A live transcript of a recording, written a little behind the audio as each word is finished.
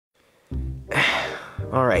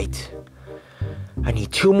Alright. I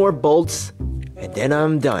need 2 more bolts, and then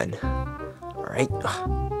I'm done. Alright.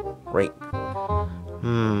 Right.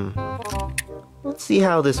 Let's see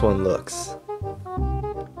how this one looks.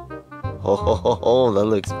 Oh, that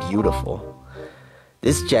looks beautiful.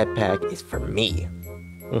 This jetpack is for me.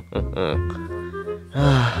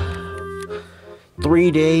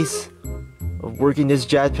 3 days of working this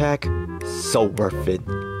jetpack, so worth it.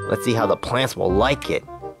 Let's see how the plants will like it.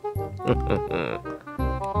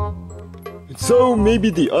 So maybe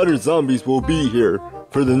the other zombies will be here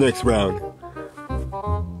for the next round.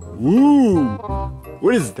 Woo!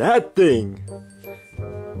 What is that thing?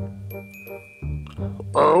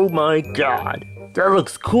 Oh my god, that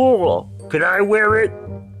looks cool. Can I wear it?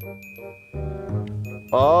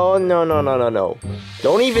 Oh, no.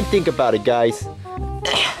 Don't even think about it, guys.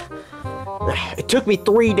 It took me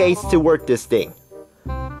 3 days to work this thing.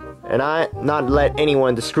 And I not let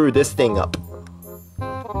anyone to screw this thing up.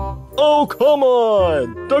 Oh, come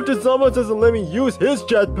on! Dr. Zama doesn't let me use his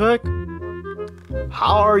jetpack.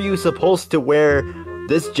 How are you supposed to wear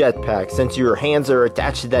this jetpack since your hands are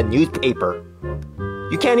attached to that newspaper?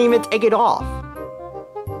 You can't even take it off.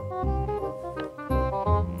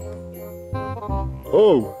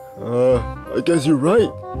 Oh, I guess you're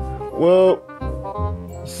right. Well,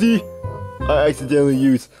 see, I accidentally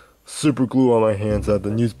used super glue on my hands at the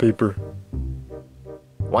newspaper.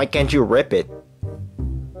 Why can't you rip it?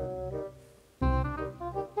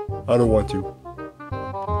 I don't want to.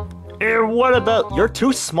 And what about... You're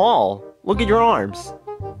too small. Look at your arms.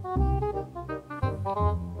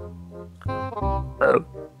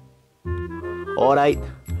 Alright,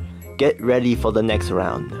 get ready for the next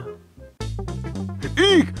round.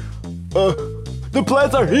 Eek! The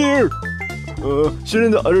plants are here!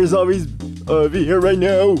 Shouldn't the other zombies be here right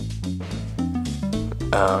now?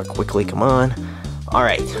 Quickly, come on.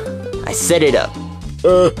 Alright, I set it up.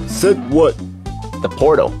 Set what? The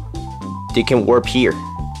portal. They can warp here.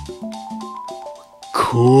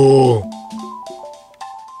 Cool.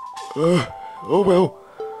 Oh well.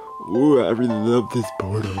 Ooh, I really love this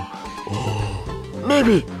portal. Oh.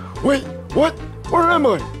 Maybe! Wait, what? Where am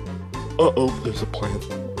I? Uh-oh, there's a plant.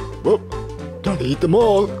 Well, gotta eat them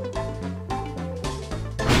all.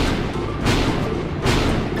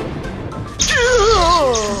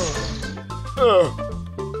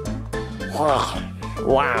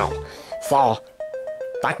 Wow. So,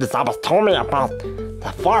 Dr. Zabas told me about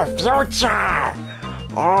the far future.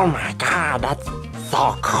 Oh my god, that's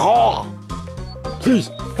so cool. Please,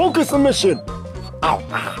 focus on mission. Oh,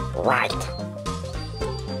 right.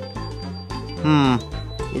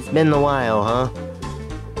 It's been a while, huh?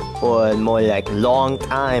 Or more like a long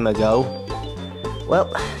time ago.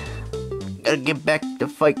 Well, gotta get back to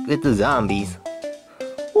fight with the zombies.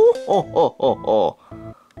 Oh,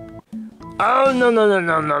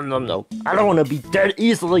 no. I don't want to be dead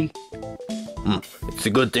easily. It's a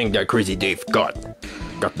good thing that Crazy Dave got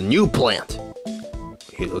the new plant.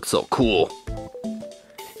 He looks so cool.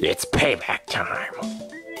 It's payback time.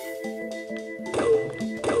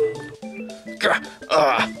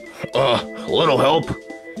 A little help.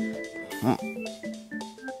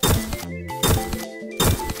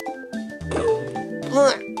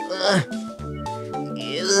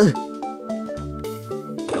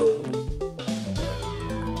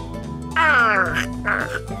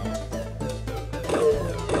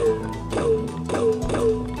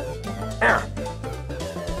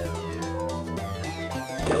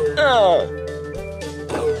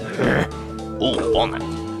 Oh, on that.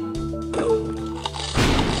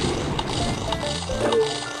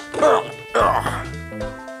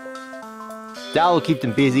 That'll keep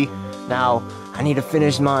them busy. Now, I need to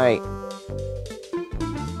finish my...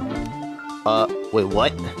 wait,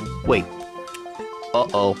 what? Wait.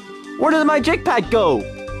 Uh-oh. Where did my jetpack go?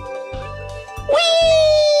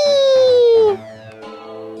 Whee!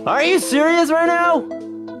 Are you serious right now?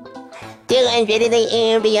 200 in the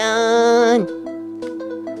air beyond.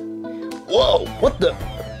 Whoa, what the?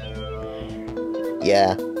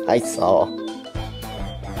 Yeah, I saw.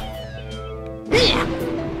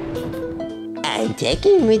 I'm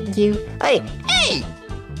taking with you. Hey!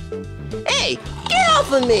 Get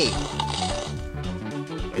off of me!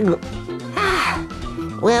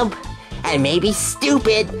 Well, I may be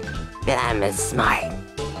stupid, but I'm as smart.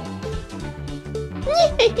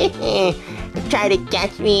 Try to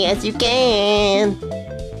catch me as you can.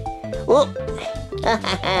 Whoop!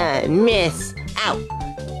 Miss! Ow!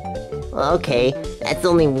 Okay, that's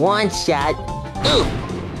only one shot. Ooh!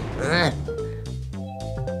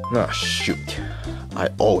 Oh, shoot. I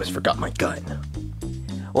always forgot my gun.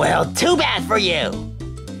 Well, too bad for you!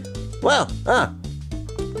 Whoa,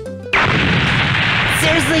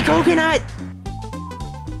 Seriously, Coconut?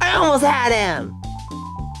 I almost had him.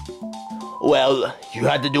 Well, you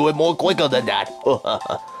had to do it more quicker than that.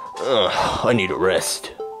 I need a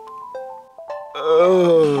rest.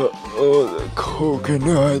 The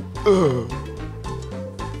coconut.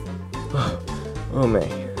 Oh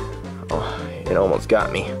man. Oh, it almost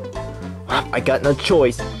got me. I got no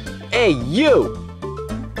choice. Hey, you!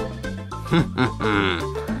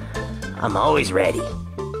 I'm always ready.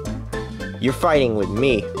 You're fighting with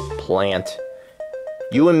me, plant.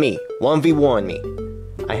 You and me, 1v1 me.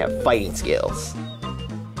 I have fighting skills.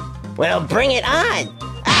 Well, bring it on!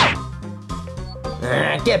 Ow!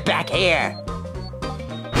 Get back here!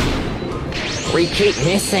 We keep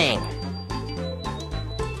missing.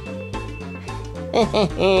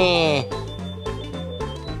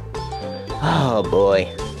 Oh boy,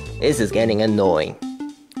 this is getting annoying.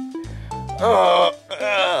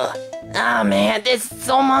 Oh man, there's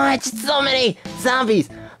so many zombies.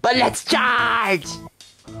 But let's charge!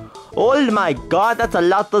 Oh my god, that's a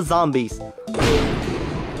lot of zombies.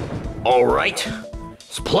 Alright,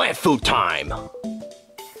 it's plant food time.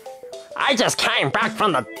 I just came back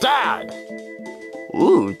from the dead.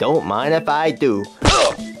 Ooh, don't mind if I do.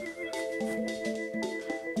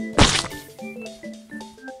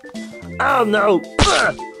 Oh no!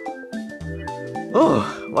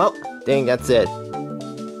 Oh, well, dang, that's it.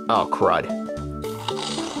 Oh, crud.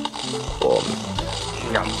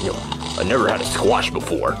 I never had a squash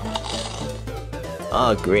before.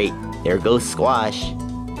 Oh, great. There goes squash.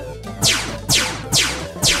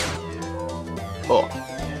 Oh,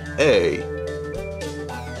 hey.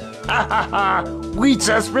 Ha ha ha! We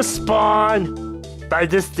just respawn by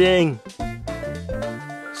this thing.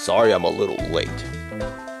 Sorry I'm a little late.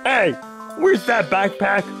 Hey, where's that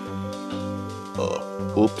backpack?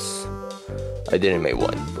 Oops. I didn't make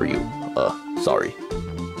one for you. Sorry.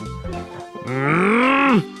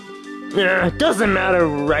 Yeah, doesn't matter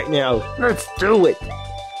right now. Let's do it.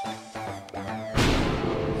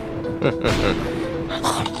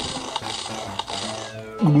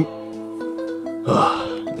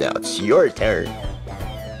 Now it's your turn.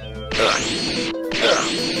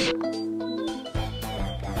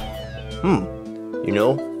 You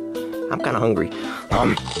know, I'm kind of hungry.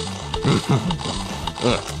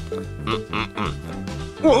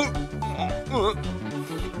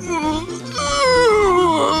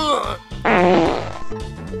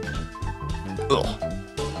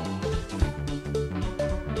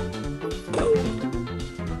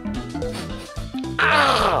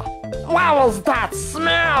 What was that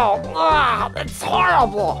smell? Ah, it's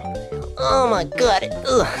horrible. Oh my god.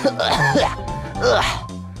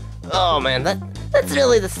 Oh man, that's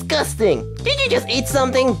really disgusting. Did you just eat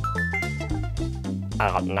something?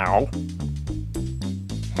 No.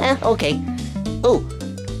 Huh? Okay. Ooh.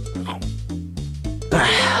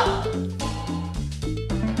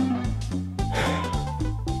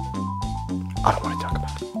 I don't want to talk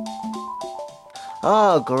about it.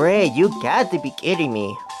 Oh great, you got to be kidding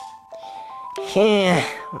me.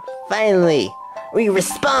 Finally, we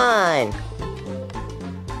respawn!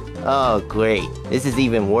 Oh great, this is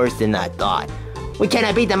even worse than I thought. We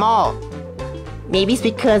cannot beat them all. Maybe it's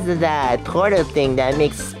because of that portal thing that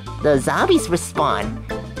makes the zombies respawn.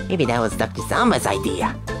 Maybe that was Dr. Zamba's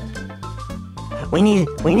idea. We need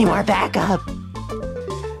more backup.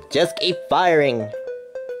 Just keep firing.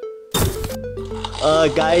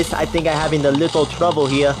 Guys, I think I'm having a little trouble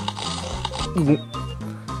here.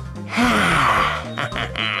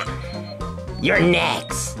 You're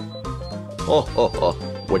next. Oh.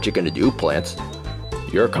 What you gonna do, plants?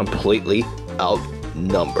 You're completely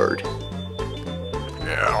outnumbered.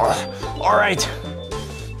 All right.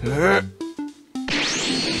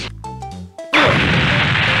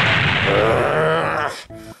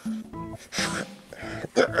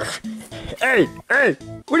 Hey,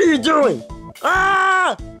 what are you doing?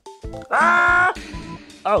 Ah!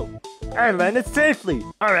 Oh, I landed safely.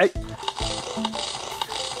 All right.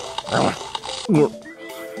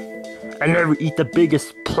 I never eat the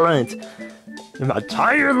biggest plant in my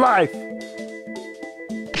entire life.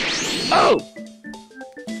 Oh!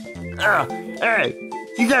 Hey,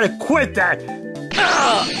 you gotta quit that.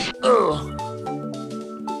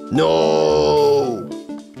 No!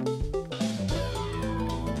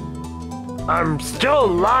 I'm still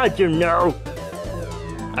alive, you know.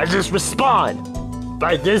 I just respawn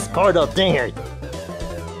by this portal thingy.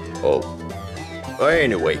 Oh.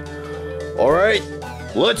 Anyway. Alright,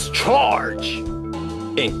 let's charge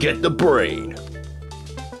and get the brain.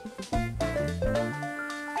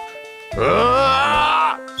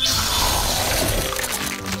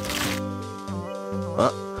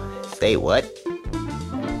 Say what?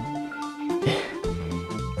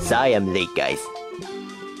 Sorry I'm late, guys.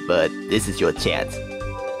 But this is your chance.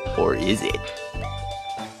 Or is it?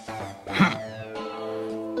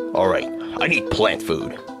 Alright, I need plant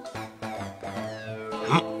food.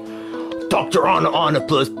 Dr. on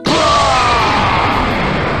Plush.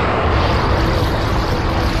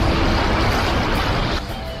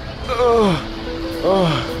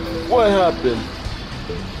 What happened?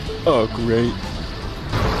 Oh, great.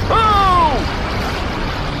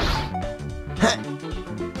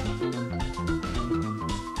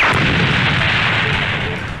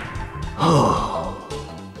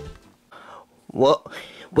 What?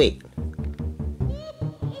 Wait.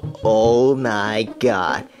 Oh my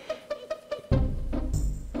god.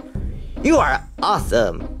 You are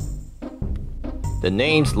awesome. The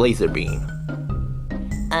name's Laserbeam.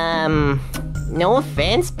 No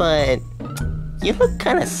offense, but you look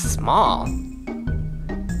kinda small.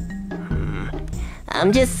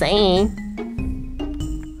 I'm just saying.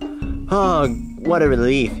 Oh, what a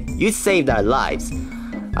relief. You saved our lives.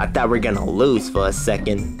 I thought we were gonna lose for a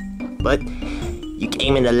second. But you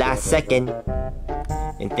came in the last second.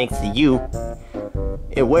 And thanks to you.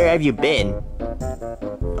 And where have you been?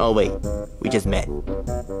 Oh wait, we just met.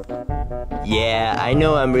 Yeah, I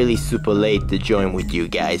know I'm really super late to join with you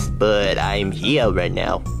guys, but I'm here right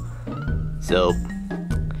now. So,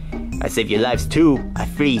 I save your lives too. I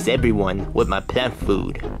freeze everyone with my plant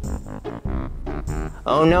food.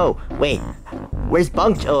 Oh no, wait, where's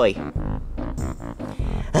Bunk Joy?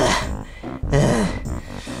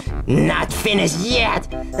 Not finished yet!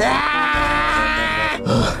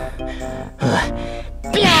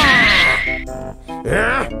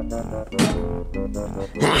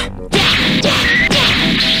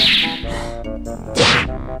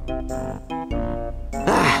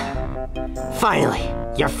 Finally,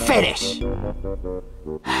 you're finished!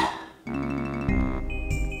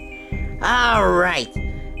 Alright,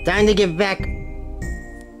 time to get back.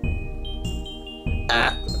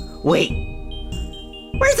 Wait.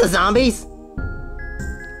 Where's the zombies?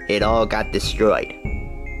 It all got destroyed.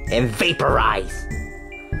 And vaporized.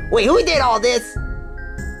 Wait, who did all this?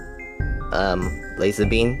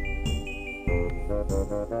 Laserbeam?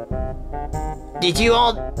 Did you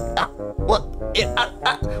all... what?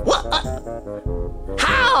 What?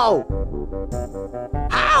 How?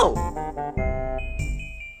 How?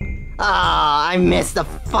 I missed the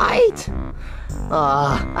fight.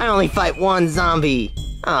 I only fight one zombie.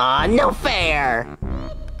 No fair.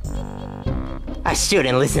 I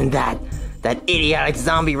shouldn't listen to that idiotic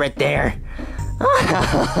zombie right there.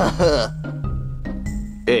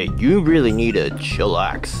 Hey, you really need to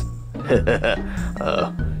chillax.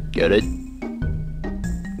 Get it?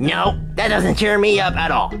 No, that doesn't cheer me up at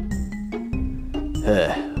all.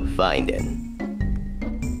 Fine then.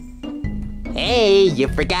 Hey, you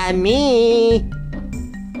forgot me.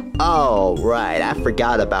 Oh, right, I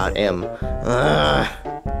forgot about him.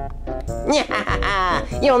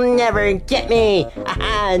 You'll never get me.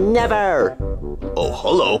 Never. Oh,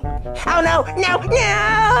 hello. Oh, no, no,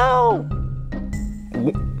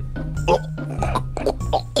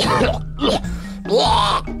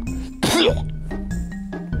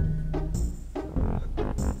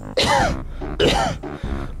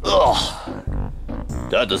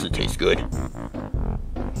 That doesn't taste good.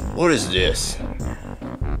 What is this?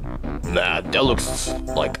 Nah, that looks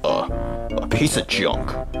like a piece of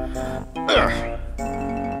junk. Ugh.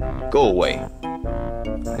 Go away.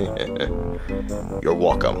 You're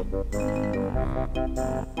welcome.